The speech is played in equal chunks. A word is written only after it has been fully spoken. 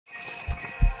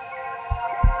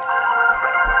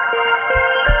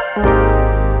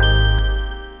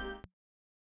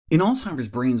In Alzheimer's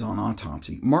brains on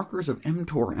autopsy, markers of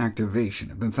mTOR activation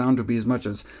have been found to be as much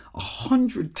as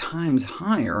 100 times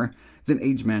higher than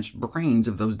age-matched brains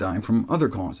of those dying from other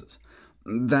causes.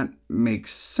 That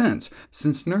makes sense,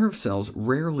 since nerve cells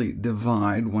rarely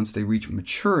divide once they reach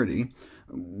maturity,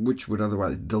 which would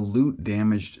otherwise dilute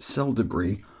damaged cell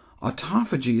debris.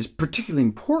 Autophagy is particularly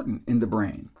important in the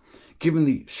brain. Given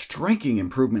the striking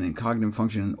improvement in cognitive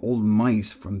function in old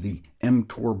mice from the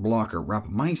mTOR blocker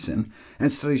Rapamycin,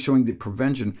 and studies showing the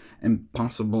prevention and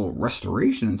possible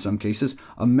restoration in some cases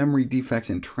of memory defects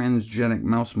in transgenic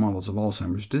mouse models of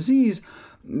Alzheimer's disease,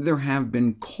 there have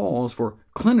been calls for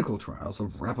clinical trials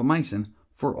of Rapamycin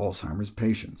for Alzheimer's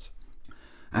patients.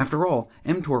 After all,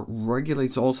 mTOR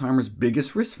regulates Alzheimer's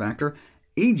biggest risk factor,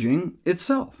 aging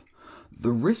itself.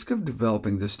 The risk of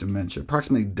developing this dementia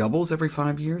approximately doubles every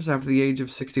 5 years after the age of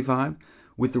 65,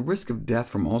 with the risk of death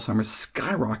from Alzheimer's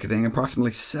skyrocketing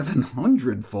approximately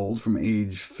 700-fold from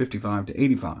age 55 to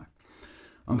 85.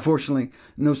 Unfortunately,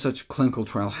 no such clinical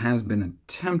trial has been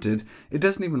attempted. It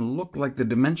doesn't even look like the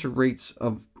dementia rates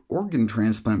of organ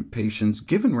transplant patients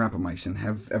given rapamycin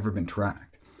have ever been tracked.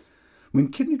 When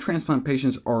kidney transplant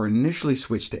patients are initially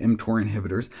switched to mTOR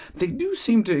inhibitors, they do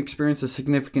seem to experience a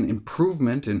significant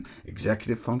improvement in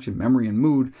executive function, memory, and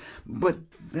mood, but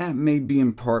that may be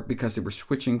in part because they were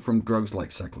switching from drugs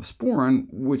like cyclosporin,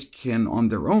 which can on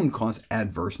their own cause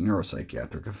adverse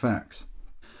neuropsychiatric effects.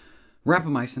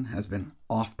 Rapamycin has been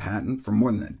off patent for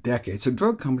more than a decade, so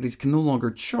drug companies can no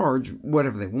longer charge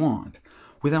whatever they want.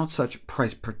 Without such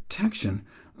price protection,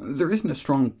 there isn't a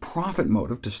strong profit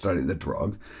motive to study the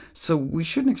drug, so we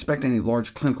shouldn't expect any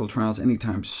large clinical trials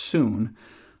anytime soon.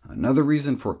 Another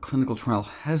reason for clinical trial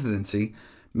hesitancy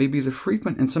may be the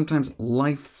frequent and sometimes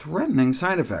life-threatening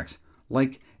side effects,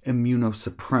 like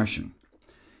immunosuppression.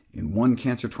 In one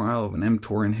cancer trial of an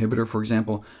mTOR inhibitor, for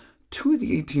example, 2 of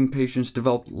the 18 patients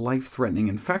developed life-threatening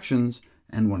infections,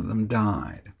 and 1 of them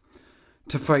died.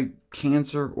 To fight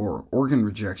cancer or organ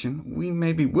rejection, we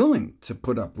may be willing to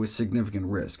put up with significant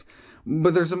risk,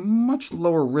 but there's a much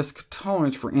lower risk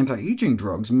tolerance for anti-aging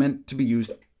drugs meant to be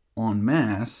used en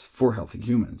masse for healthy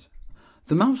humans.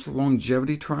 The mouse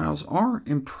longevity trials are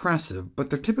impressive, but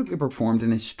they're typically performed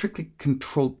in a strictly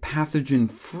controlled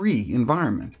pathogen-free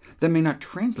environment that may not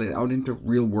translate out into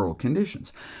real-world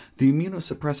conditions. The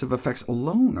immunosuppressive effects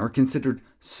alone are considered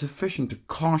sufficient to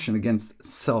caution against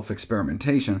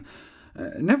self-experimentation.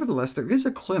 Nevertheless, there is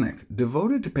a clinic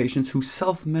devoted to patients who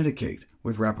self-medicate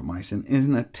with rapamycin in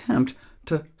an attempt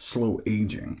to slow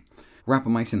aging.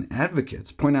 Rapamycin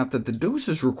advocates point out that the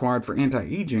doses required for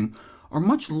anti-aging are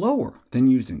much lower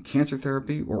than used in cancer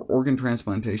therapy or organ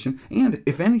transplantation, and,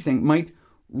 if anything, might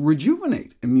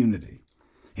rejuvenate immunity.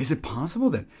 Is it possible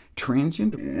that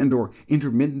transient and/or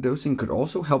intermittent dosing could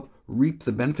also help reap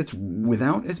the benefits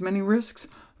without as many risks?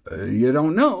 You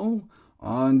don't know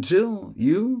until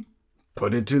you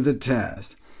put it to the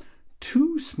test.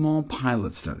 2 small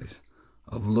pilot studies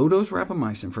of low-dose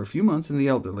rapamycin for a few months in the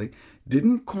elderly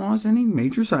didn't cause any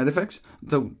major side effects,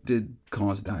 though did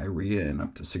cause diarrhea in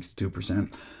up to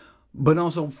 62%, but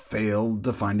also failed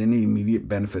to find any immediate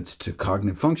benefits to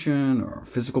cognitive function or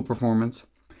physical performance.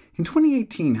 In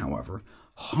 2018, however,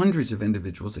 hundreds of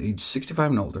individuals aged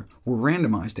 65 and older were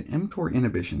randomized to mTOR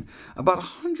inhibition, about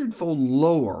 100-fold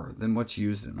lower than what's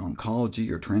used in oncology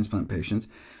or transplant patients,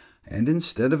 and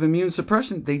instead of immune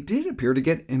suppression, they did appear to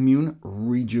get immune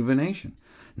rejuvenation.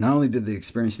 Not only did they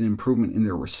experience an improvement in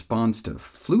their response to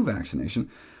flu vaccination,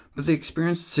 but they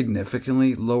experienced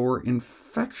significantly lower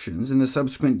infections in the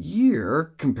subsequent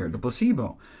year compared to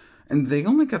placebo, and they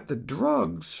only got the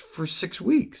drugs for 6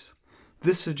 weeks.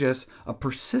 This suggests a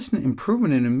persistent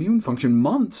improvement in immune function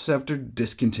months after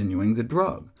discontinuing the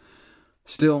drug.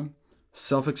 Still,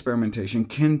 self-experimentation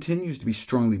continues to be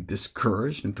strongly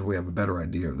discouraged until we have a better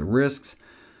idea of the risks.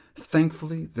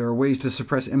 Thankfully, there are ways to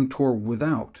suppress mTOR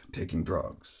without taking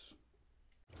drugs.